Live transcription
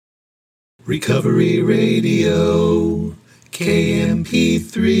Recovery Radio,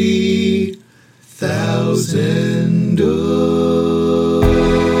 KMP3, Thousand Oaks.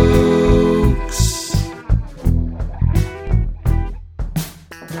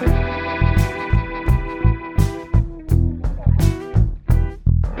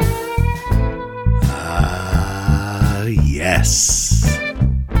 Yes.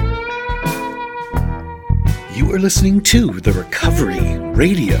 You are listening to the Recovery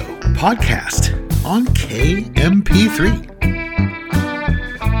Radio podcast on KMP3.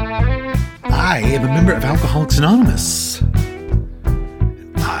 I am a member of Alcoholics Anonymous.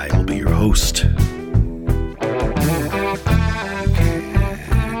 I will be your host.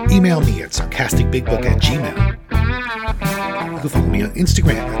 Email me at sarcasticbigbook@gmail.com. You can follow me on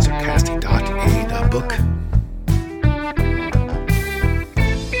Instagram at sarcastic.a.book.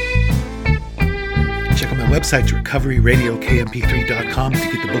 Check out my website, recoveryradiokmp3.com. To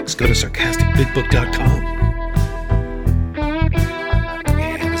get the books, go to sarcasticbigbook.com.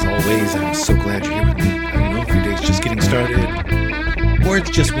 And as always, I'm so glad you're here with me. I don't know if your day's just getting started, or it's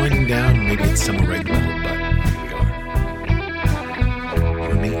just winding down, maybe it's somewhere right in the middle, but here we are.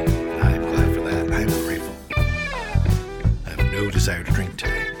 You and me, I'm glad for that. I'm grateful. I have no desire to drink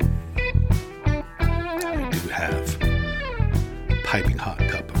today. I do have a piping hot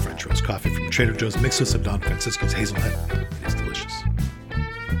cup of French roast coffee from Trader Joe's mixed with some Don Francisco's hazelnut. It is delicious.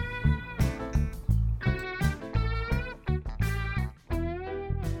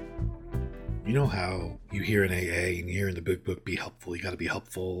 You know how you hear in AA and you hear in the big book, be helpful. You got to be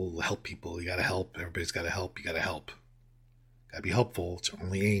helpful, help people. You got to help. Everybody's got to help. You got to help. Got to be helpful. It's your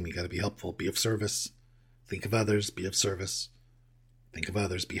only aim. You got to be helpful. Be of service. Think of others. Be of service. Think of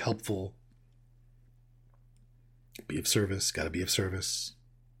others. Be helpful. Be of service. Got to be of service.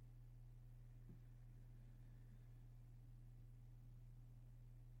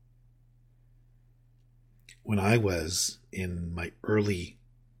 When I was in my early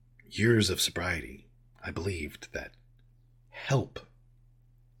years of sobriety, I believed that help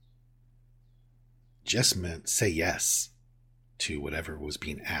just meant say yes to whatever was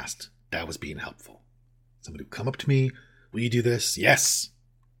being asked. That was being helpful. Somebody would come up to me, will you do this? Yes.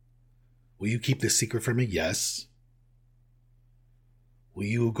 Will you keep this secret from me? Yes. Will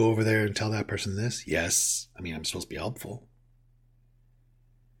you go over there and tell that person this? Yes. I mean, I'm supposed to be helpful.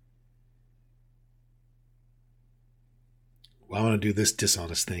 Well, I want to do this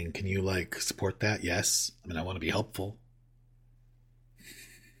dishonest thing. Can you, support that? Yes. I mean, I want to be helpful.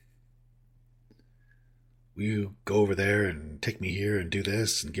 Will you go over there and take me here and do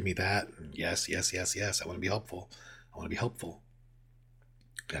this and give me that? And yes, yes, yes, yes. I want to be helpful. I want to be helpful.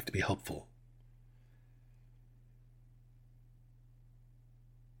 You have to be helpful.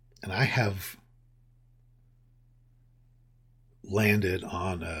 And I have landed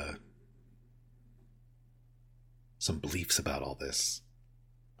on some beliefs about all this.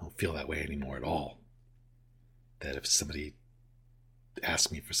 I don't feel that way anymore at all. That if somebody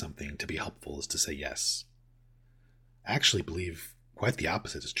asks me for something, to be helpful is to say yes. I actually believe quite the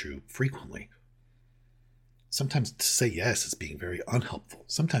opposite is true frequently. Sometimes to say yes is being very unhelpful.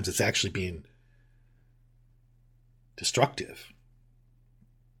 Sometimes it's actually being destructive.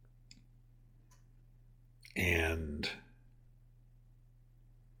 And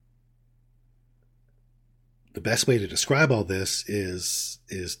the best way to describe all this is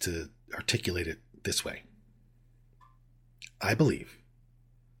to articulate it this way. I believe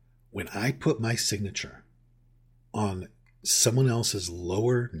when I put my signature on someone else's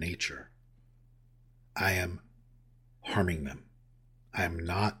lower nature, I am harming them. I am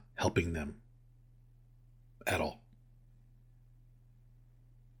not helping them at all.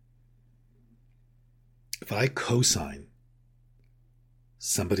 If I co-sign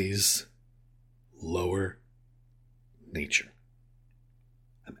somebody's lower nature,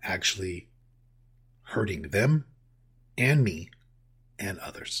 I'm actually hurting them and me and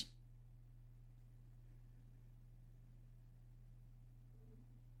others.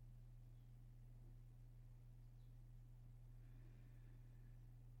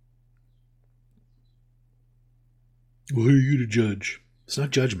 Who are you to judge? It's not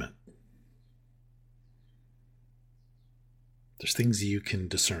judgment. There's things you can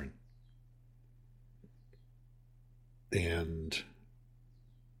discern. And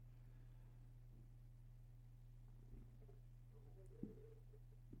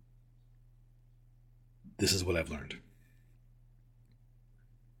this is what I've learned.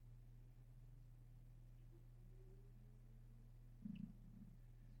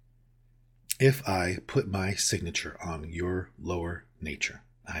 If I put my signature on your lower nature,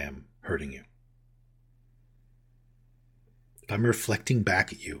 I am hurting you. If I'm reflecting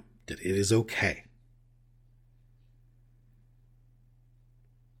back at you, that it is okay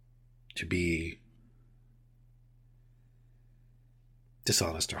to be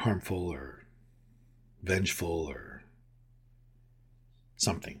dishonest or harmful or vengeful or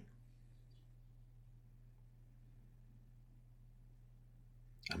something.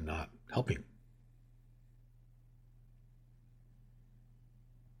 I'm not helping.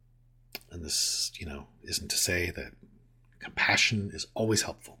 And this, isn't to say that compassion is always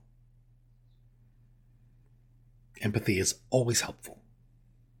helpful. Empathy is always helpful,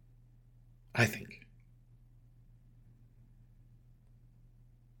 I think.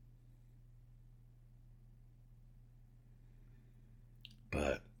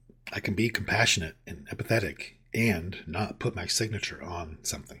 But I can be compassionate and empathetic and not put my signature on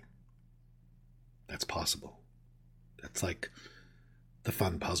something. That's possible. That's like the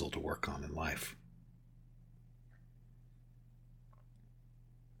fun puzzle to work on in life.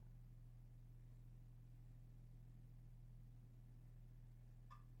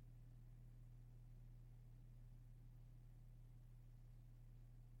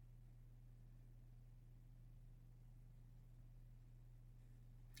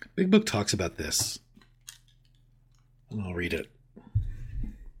 Big Book talks about this, and I'll read it.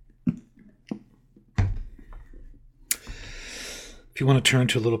 If you want to turn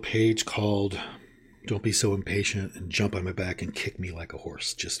to a little page called "Don't Be So Impatient and Jump on My Back and Kick Me Like a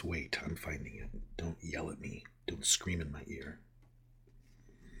Horse," just wait, I'm finding it. Don't yell at me. Don't scream in my ear.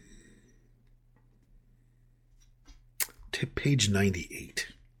 To page 98,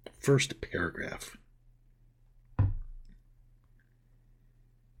 first paragraph.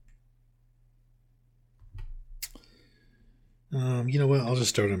 You know what? I'll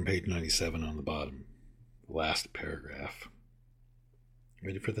just start on page 97 on the bottom. Last paragraph.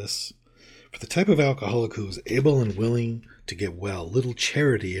 Ready for this? For the type of alcoholic who is able and willing to get well, little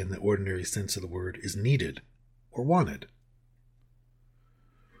charity in the ordinary sense of the word is needed or wanted.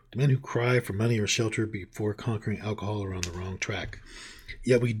 The men who cry for money or shelter before conquering alcohol are on the wrong track.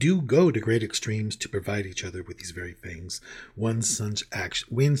 Yet we do go to great extremes to provide each other with these very things when such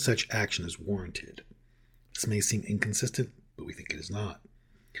action is warranted. This may seem inconsistent, but we think it is not.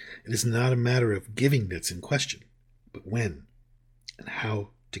 It is not a matter of giving that's in question, but when and how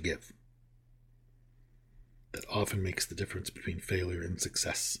to give. That often makes the difference between failure and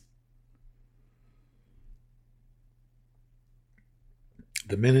success.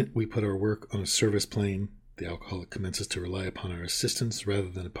 The minute we put our work on a service plane, the alcoholic commences to rely upon our assistance rather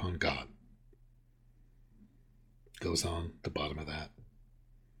than upon God. Goes on the bottom of that.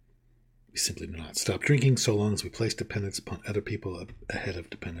 We simply do not stop drinking so long as we place dependence upon other people ahead of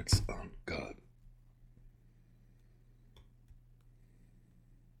dependence on God.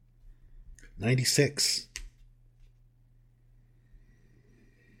 "96.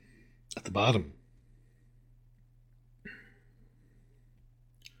 At the bottom.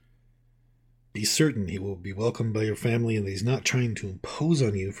 Be certain he will be welcomed by your family and that he's not trying to impose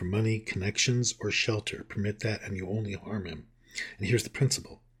on you for money, connections, or shelter. Permit that and you only harm him. And here's the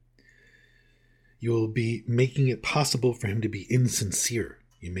principle. You will be making it possible for him to be insincere.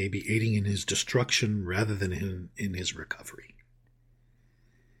 You may be aiding in his destruction rather than in his recovery.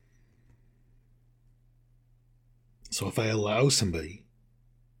 So if I allow somebody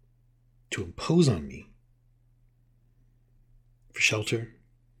to impose on me for shelter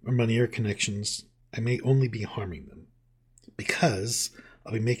or money or connections, I may only be harming them because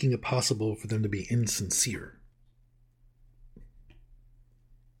I'll be making it possible for them to be insincere.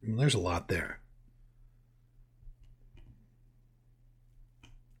 And there's a lot there.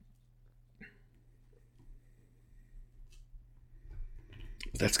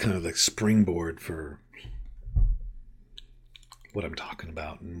 That's kind of the springboard for what I'm talking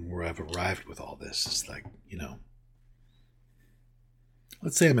about and where I've arrived with all this. Is like,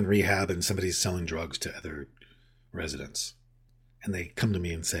 let's say I'm in rehab and somebody's selling drugs to other residents, and they come to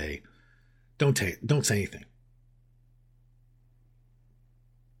me and say, "Don't say anything."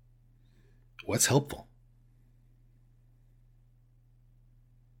 What's helpful?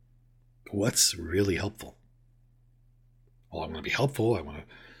 What's really helpful? Well, I want to be helpful. I want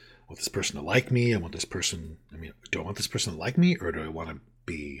this person to like me. Do I want this person to like me, or do I want to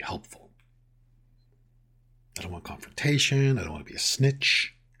be helpful? I don't want confrontation. I don't want to be a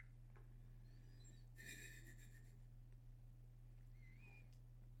snitch.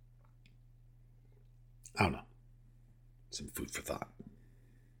 I don't know. Some food for thought.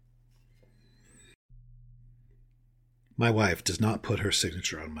 My wife does not put her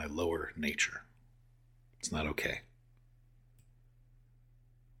signature on my lower nature. It's not okay.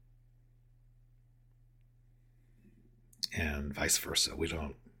 And vice versa. We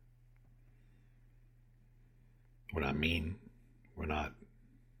don't We're not mean. We're not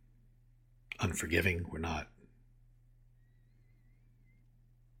unforgiving. We're not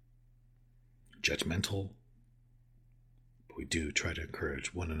judgmental. But we do try to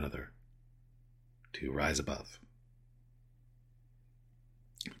encourage one another to rise above,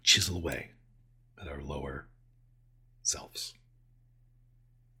 chisel away at our lower selves.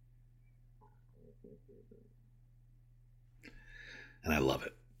 And I love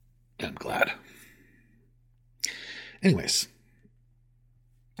it. I'm glad. Anyways,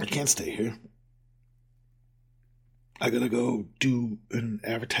 I can't stay here. I gotta go do an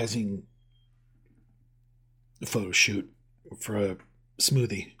advertising photo shoot for a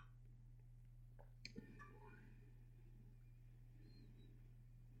smoothie.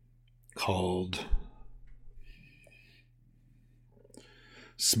 Called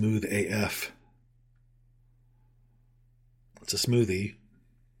Smooth AF. It's a smoothie.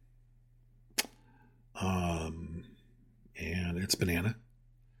 And it's banana.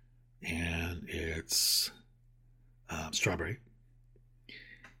 And it's strawberry.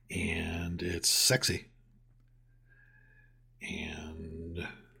 And it's sexy. And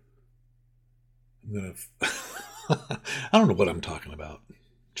I'm gonna I don't know what I'm talking about. I'm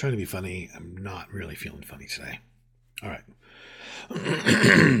trying to be funny. I'm not really feeling funny today. All right.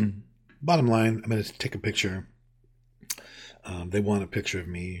 Bottom line, I'm going to take a picture. They want a picture of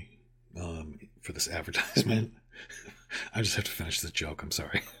me for this advertisement. I just have to finish this joke. I'm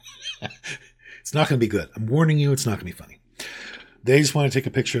sorry. It's not going to be good. I'm warning you, it's not going to be funny. They just want to take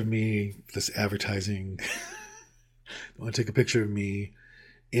a picture of me for this advertising. They want to take a picture of me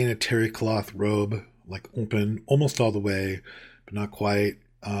in a terry cloth robe, like open almost all the way, but not quite.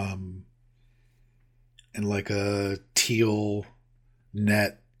 And like a teal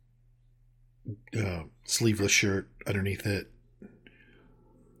net sleeveless shirt underneath it.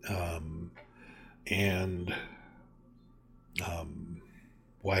 And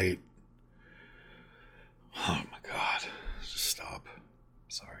white. Oh my God. Just stop.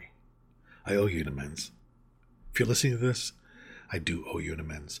 Sorry. I owe you an amends. If you're listening to this, I do owe you an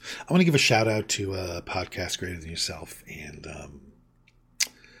amends. I want to give a shout out to a podcast Greater Than Yourself and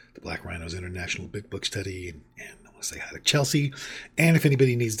the Black Rhinos International Big Book Study. And I want to say hi to Chelsea. And if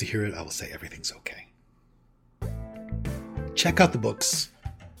anybody needs to hear it, I will say everything's okay. Check out the books.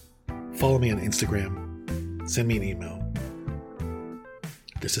 Follow me on Instagram. Send me an email.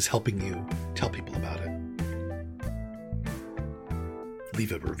 This is helping you tell people about it.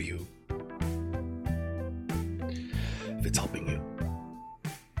 Leave a review if it's helping you.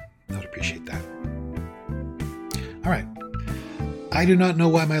 I would appreciate that. All right. I do not know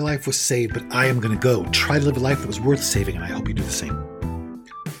why my life was saved, but I am going to go try to live a life that was worth saving, and I hope you do the same.